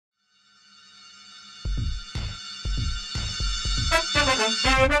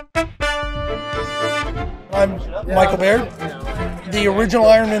I'm Mike Baird, the original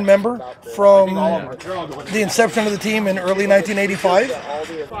Ironmen member from the inception of the team in early 1985.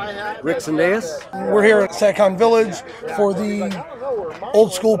 Cendejas. We're here at Satcon Village for the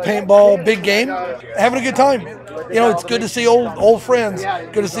old school paintball big game. Having a good time. You know, it's good to see old friends.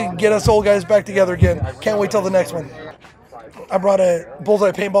 Good to get us old guys back together again. Can't wait till the next one. I brought a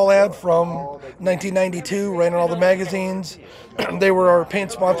Bullseye Paintball ad from 1992, ran in all the magazines. They were our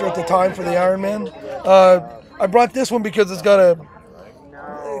paint sponsor at the time for the Ironmen. I brought this one because it's got a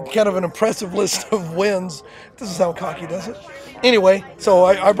kind of an impressive list of wins. Doesn't sound cocky, does it? Anyway, so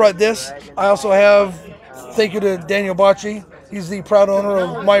I brought this. I also have, thank you to Daniel Bacci. He's the proud owner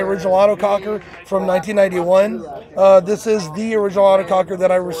of my original autococker from 1991. This is the original autococker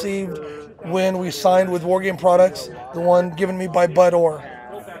that I received when we signed with Wargame Products, the one given me by Bud Orr.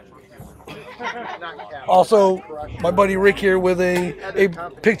 Also, my buddy Rick here with a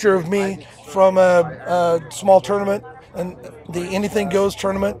picture of me from a small tournament, and the Anything Goes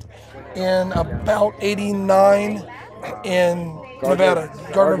tournament in about '89 in Nevada,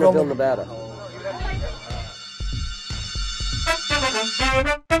 Gardnerville, Nevada.